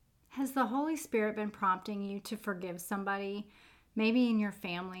Has the Holy Spirit been prompting you to forgive somebody, maybe in your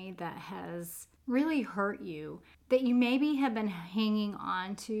family, that has really hurt you, that you maybe have been hanging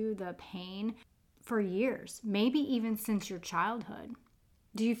on to the pain for years, maybe even since your childhood?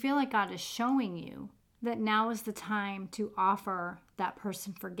 Do you feel like God is showing you that now is the time to offer that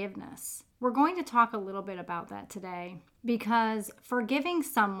person forgiveness? We're going to talk a little bit about that today, because forgiving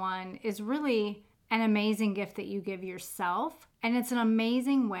someone is really an amazing gift that you give yourself. And it's an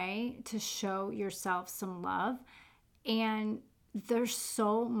amazing way to show yourself some love. And there's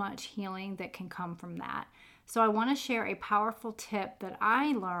so much healing that can come from that. So I want to share a powerful tip that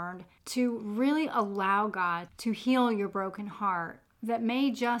I learned to really allow God to heal your broken heart, that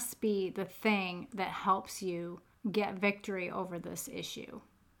may just be the thing that helps you get victory over this issue.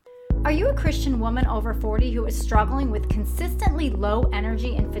 Are you a Christian woman over 40 who is struggling with consistently low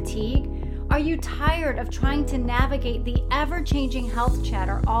energy and fatigue? Are you tired of trying to navigate the ever-changing health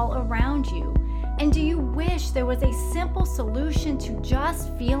chatter all around you? And do you wish there was a simple solution to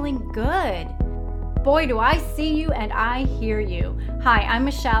just feeling good? Boy, do I see you and I hear you. Hi, I'm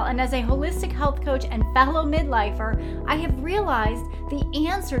Michelle, and as a holistic health coach and fellow midlifer, I have realized the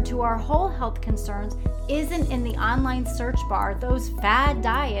answer to our whole health concerns isn't in the online search bar, those fad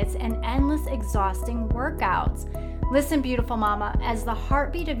diets, and endless exhausting workouts. Listen, beautiful mama, as the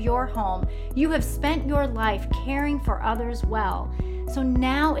heartbeat of your home, you have spent your life caring for others well. So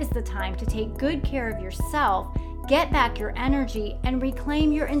now is the time to take good care of yourself, get back your energy, and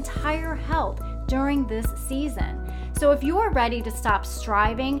reclaim your entire health during this season. So if you are ready to stop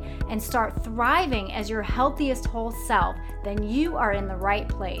striving and start thriving as your healthiest whole self, then you are in the right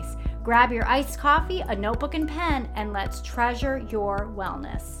place. Grab your iced coffee, a notebook and pen, and let's treasure your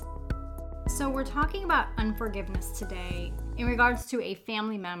wellness. So we're talking about unforgiveness today in regards to a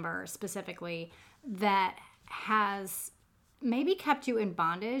family member specifically that has maybe kept you in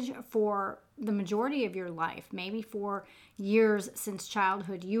bondage for the majority of your life. Maybe for years since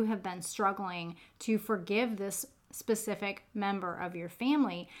childhood, you have been struggling to forgive this specific member of your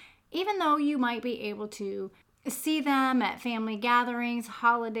family, even though you might be able to see them at family gatherings,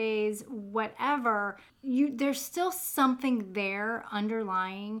 holidays, whatever. There's still something there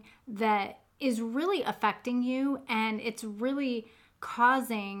underlying that is really affecting you, and it's really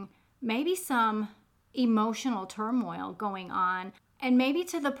causing maybe some emotional turmoil going on, and maybe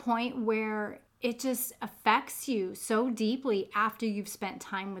to the point where it just affects you so deeply after you've spent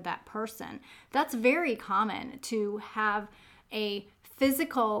time with that person. That's very common, to have a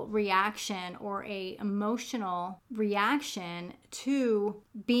physical reaction or a emotional reaction to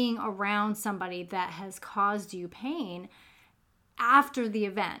being around somebody that has caused you pain after the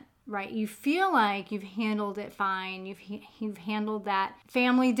event. Right? You feel like you've handled it fine. You've handled that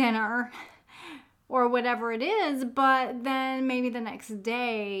family dinner or whatever it is, but then maybe the next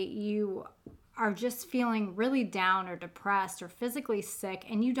day you are just feeling really down or depressed or physically sick,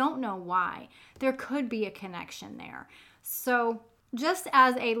 and you don't know why. There could be a connection there. So just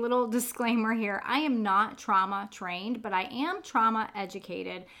as a little disclaimer here, I am not trauma trained, but I am trauma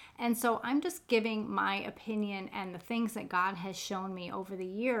educated. And so I'm just giving my opinion and the things that God has shown me over the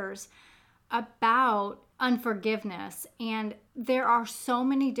years about unforgiveness. And there are so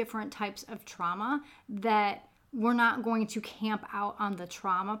many different types of trauma that we're not going to camp out on the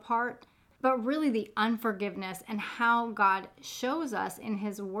trauma part, but really the unforgiveness and how God shows us in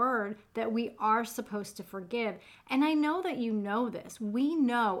His Word that we are supposed to forgive. And I know that you know this. We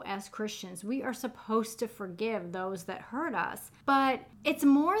know as Christians we are supposed to forgive those that hurt us. But it's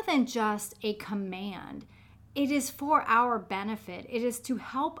more than just a command. It is for our benefit. It is to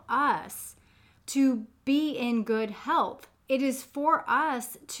help us to be in good health. It is for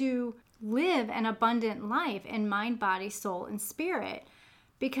us to live an abundant life in mind, body, soul, and spirit.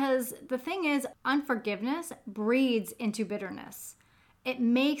 Because the thing is, unforgiveness breeds into bitterness. It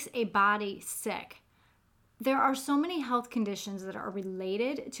makes a body sick. There are so many health conditions that are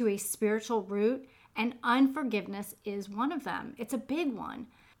related to a spiritual root, and unforgiveness is one of them. It's a big one.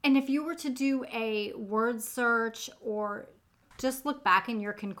 And if you were to do a word search or just look back in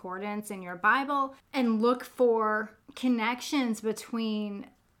your concordance in your Bible and look for connections between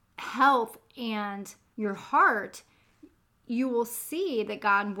health and your heart, you will see that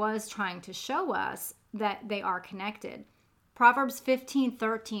God was trying to show us that they are connected. Proverbs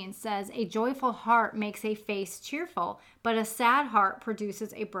 15:13 says, "A joyful heart makes a face cheerful, but a sad heart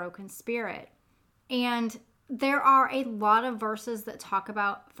produces a broken spirit." And there are a lot of verses that talk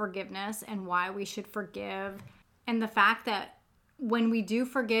about forgiveness and why we should forgive, and the fact that when we do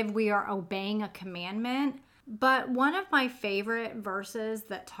forgive, we are obeying a commandment. But one of my favorite verses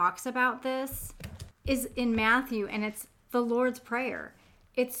that talks about this is in Matthew, and it's the Lord's Prayer.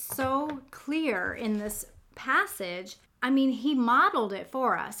 It's so clear in this passage. I mean, he modeled it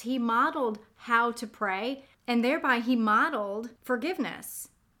for us. He modeled how to pray, and thereby he modeled forgiveness.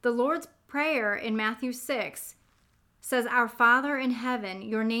 The Lord's Prayer in Matthew 6 says, "Our Father in heaven,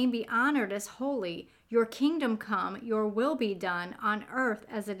 your name be honored as holy. Your kingdom come, your will be done on earth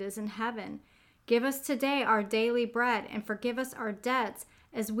as it is in heaven. Give us today our daily bread, and forgive us our debts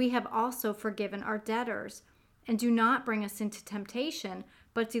as we have also forgiven our debtors. And do not bring us into temptation,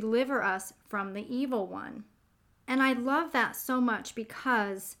 but deliver us from the evil one." And I love that so much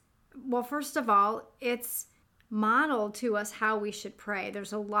because, well, first of all, it's modeled to us how we should pray.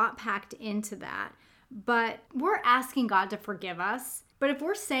 There's a lot packed into that. But we're asking God to forgive us. But if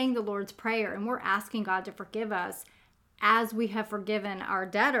we're saying the Lord's Prayer and we're asking God to forgive us as we have forgiven our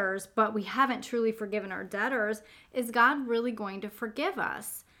debtors, but we haven't truly forgiven our debtors, is God really going to forgive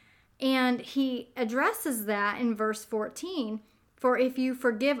us? And he addresses that in verse 14. "For if you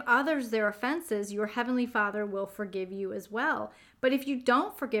forgive others their offenses, your heavenly Father will forgive you as well. But if you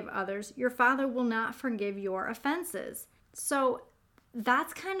don't forgive others, your Father will not forgive your offenses." So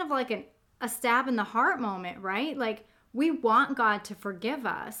that's kind of like a stab in the heart moment, right? Like, we want God to forgive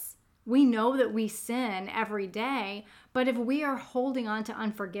us. We know that we sin every day, but if we are holding on to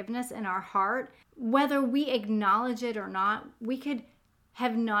unforgiveness in our heart, whether we acknowledge it or not, we could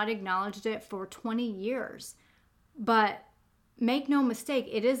have not acknowledged it for 20 years. But make no mistake,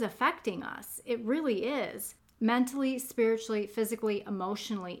 it is affecting us. It really is. Mentally, spiritually, physically,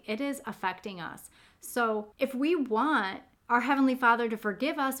 emotionally, it is affecting us. So if we want our Heavenly Father to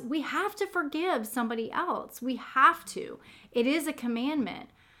forgive us, we have to forgive somebody else. We have to. It is a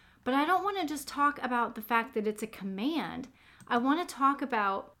commandment. But I don't want to just talk about the fact that it's a command. I want to talk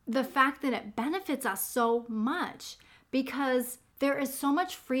about the fact that it benefits us so much, because there is so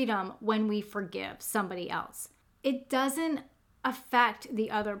much freedom when we forgive somebody else. It doesn't affect the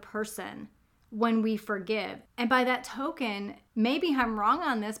other person when we forgive. And by that token, maybe I'm wrong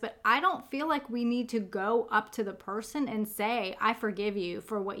on this, but I don't feel like we need to go up to the person and say, "I forgive you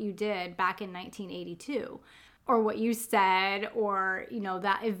for what you did back in 1982. Or what you said, or,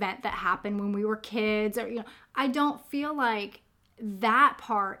 that event that happened when we were kids, or, I don't feel like that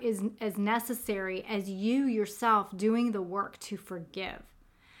part is as necessary as you yourself doing the work to forgive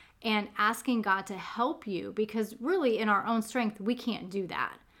and asking God to help you, because really in our own strength, we can't do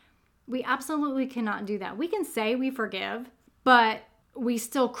that. We absolutely cannot do that. We can say we forgive, but we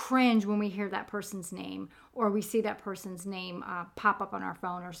still cringe when we hear that person's name, or we see that person's name pop up on our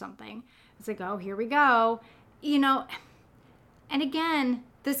phone or something. It's like, oh, here we go. And again,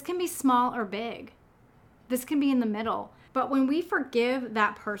 this can be small or big. This can be in the middle. But when we forgive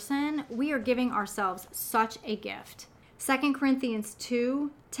that person, we are giving ourselves such a gift. 2 Corinthians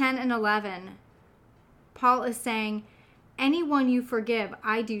 2:10 and 11, Paul is saying, "Anyone you forgive,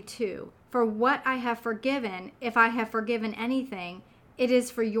 I do too. For what I have forgiven, if I have forgiven anything, it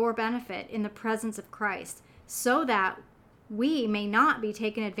is for your benefit in the presence of Christ, so that we may not be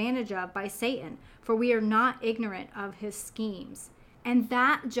taken advantage of by Satan, for we are not ignorant of his schemes." And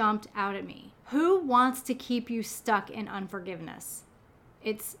that jumped out at me. Who wants to keep you stuck in unforgiveness?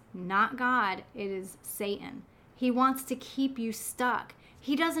 It's not God, it is Satan. He wants to keep you stuck.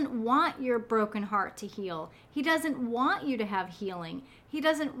 He doesn't want your broken heart to heal. He doesn't want you to have healing. He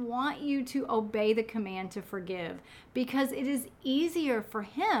doesn't want you to obey the command to forgive, because it is easier for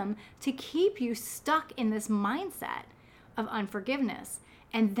him to keep you stuck in this mindset of unforgiveness.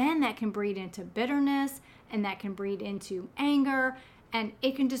 And then that can breed into bitterness, and that can breed into anger, and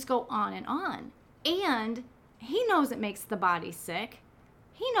it can just go on and on. And he knows it makes the body sick.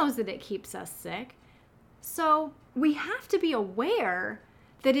 He knows that it keeps us sick. So we have to be aware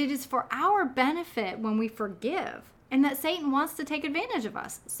that it is for our benefit when we forgive, and that Satan wants to take advantage of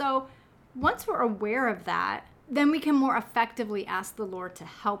us. So once we're aware of that, then we can more effectively ask the Lord to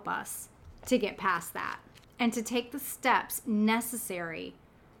help us to get past that and to take the steps necessary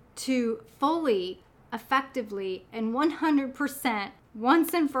to fully, effectively, and 100%,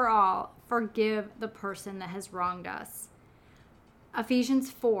 once and for all, forgive the person that has wronged us. Ephesians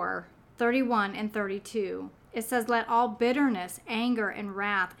 4:31 and 32. It says, "Let all bitterness, anger, and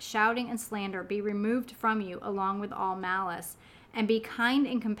wrath, shouting and slander be removed from you, along with all malice. And be kind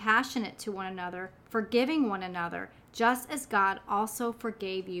and compassionate to one another, forgiving one another, just as God also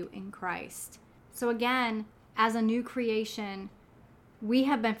forgave you in Christ." So again, as a new creation, we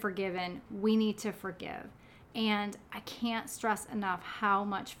have been forgiven. We need to forgive. And I can't stress enough how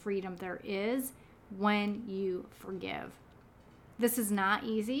much freedom there is when you forgive. This is not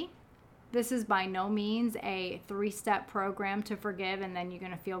easy. This is by no means a 3-step program to forgive and then you're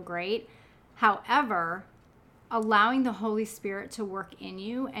going to feel great. However, allowing the Holy Spirit to work in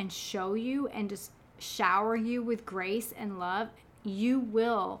you and show you and just shower you with grace and love, you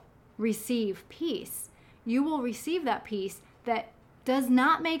will receive peace. You will receive that peace that does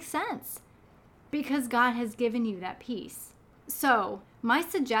not make sense because God has given you that peace. So my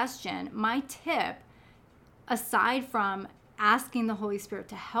suggestion, my tip, aside from asking the Holy Spirit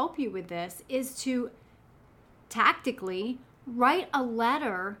to help you with this, is to tactically write a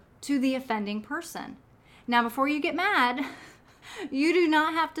letter to the offending person. Now, before you get mad, you do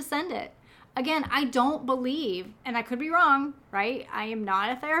not have to send it. Again, I don't believe, and I could be wrong, right? I am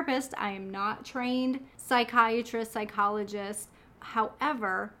not a therapist. I am not trained psychiatrist, psychologist.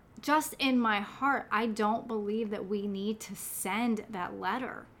 However, just in my heart, I don't believe that we need to send that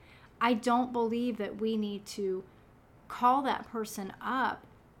letter. I don't believe that we need to call that person up,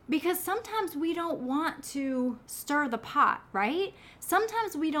 because sometimes we don't want to stir the pot, right?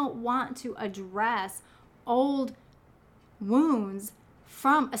 Sometimes we don't want to address old wounds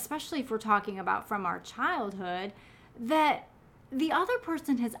from, especially if we're talking about from our childhood, that the other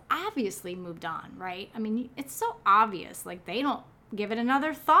person has obviously moved on, right? I mean, it's so obvious, like they don't give it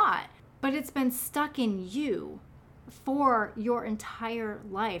another thought, but it's been stuck in you for your entire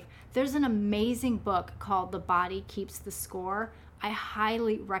life. There's an amazing book called The Body Keeps the Score. I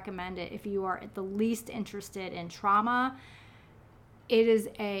highly recommend it if you are at the least interested in trauma. It is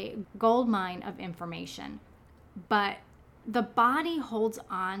a goldmine of information, but the body holds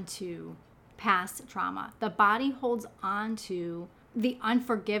on to past trauma. The body holds on to the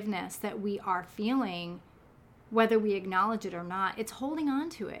unforgiveness that we are feeling, whether we acknowledge it or not. It's holding on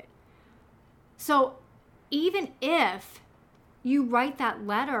to it. So even if you write that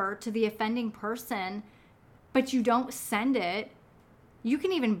letter to the offending person, but you don't send it, you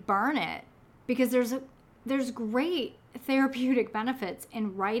can even burn it, because there's great therapeutic benefits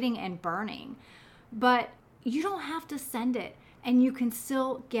in writing and burning. But you don't have to send it, and you can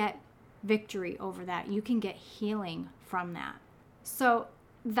still get victory over that. You can get healing from that. So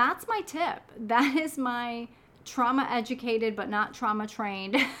that's my tip. That is my trauma educated but not trauma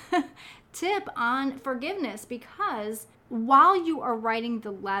trained tip on forgiveness, because while you are writing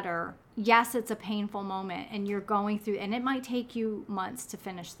the letter, yes, it's a painful moment and you're going through, and it might take you months to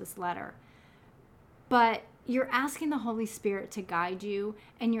finish this letter, but you're asking the Holy Spirit to guide you,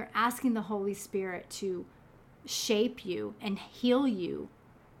 and you're asking the Holy Spirit to shape you and heal you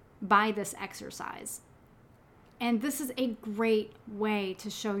by this exercise. And this is a great way to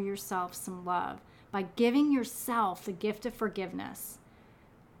show yourself some love by giving yourself the gift of forgiveness.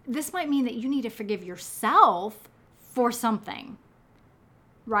 This might mean that you need to forgive yourself for something,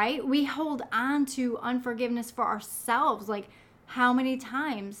 right? We hold on to unforgiveness for ourselves. Like, how many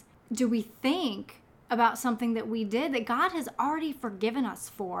times do we think about something that we did that God has already forgiven us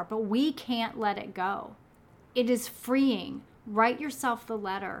for, but we can't let it go? It is freeing. Write yourself the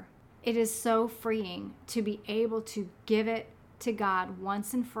letter. It is so freeing to be able to give it to God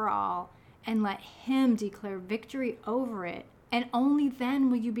once and for all and let Him declare victory over it. And only then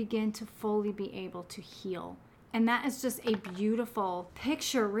will you begin to fully be able to heal. And that is just a beautiful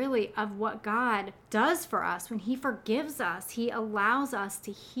picture, really, of what God does for us when He forgives us. He allows us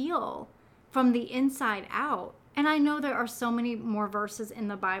to heal from the inside out. And I know there are so many more verses in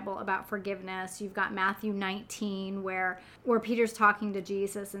the Bible about forgiveness. You've got Matthew 19 where Peter's talking to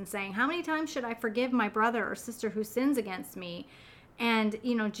Jesus and saying, how many times should I forgive my brother or sister who sins against me? And,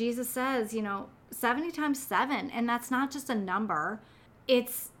 Jesus says, 70 times 7. And that's not just a number.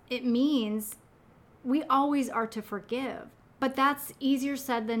 It means we always are to forgive. But that's easier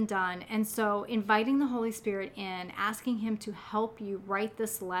said than done. And so inviting the Holy Spirit in, asking Him to help you write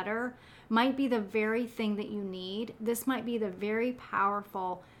this letter might be the very thing that you need. This might be the very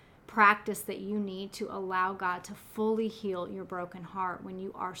powerful practice that you need to allow God to fully heal your broken heart when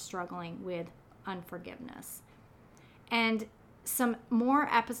you are struggling with unforgiveness. And some more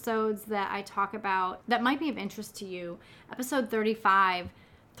episodes that I talk about that might be of interest to you. Episode 35,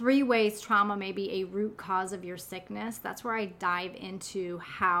 3 ways trauma may be a root cause of your sickness. That's where I dive into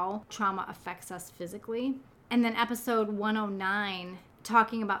how trauma affects us physically. And then episode 109,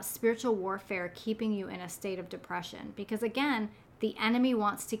 talking about spiritual warfare keeping you in a state of depression. Because again, the enemy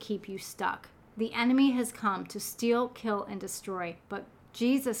wants to keep you stuck. The enemy has come to steal, kill, and destroy. But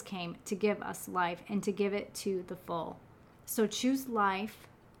Jesus came to give us life and to give it to the full. So choose life.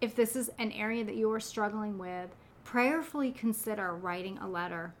 If this is an area that you are struggling with, prayerfully consider writing a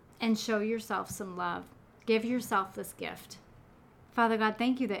letter and show yourself some love. Give yourself this gift. Father God,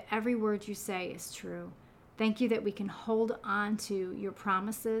 thank you that every word you say is true. Thank you that we can hold on to your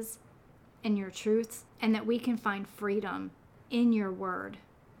promises and your truths, and that we can find freedom in your word.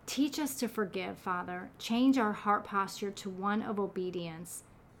 Teach us to forgive, Father. Change our heart posture to one of obedience.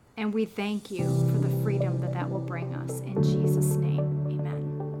 And we thank you for the freedom that will bring us. In Jesus' name,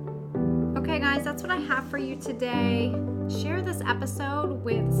 amen. Okay, guys, that's what I have for you today. Share this episode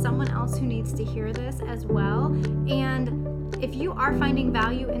with someone else who needs to hear this as well. And if you are finding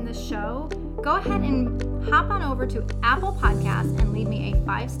value in the show, go ahead and hop on over to Apple Podcasts and leave me a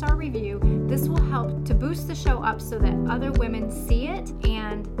 5-star review. This will help to boost the show up so that other women see it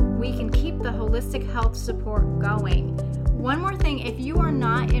and we can keep the holistic health support going. One more thing, if you are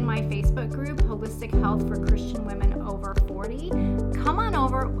not in my Facebook group, Holistic Health for Christian Women Over 40, come on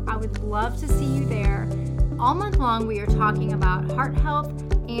over. I would love to see you there. All month long, we are talking about heart health,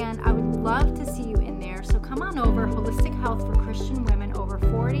 and I would love to see you in there. So come on over, Holistic Health for Christian Women Over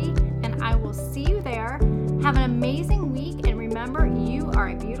 40, and I will see you there. Have an amazing week, and remember, you are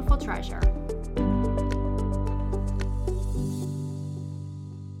a beautiful treasure.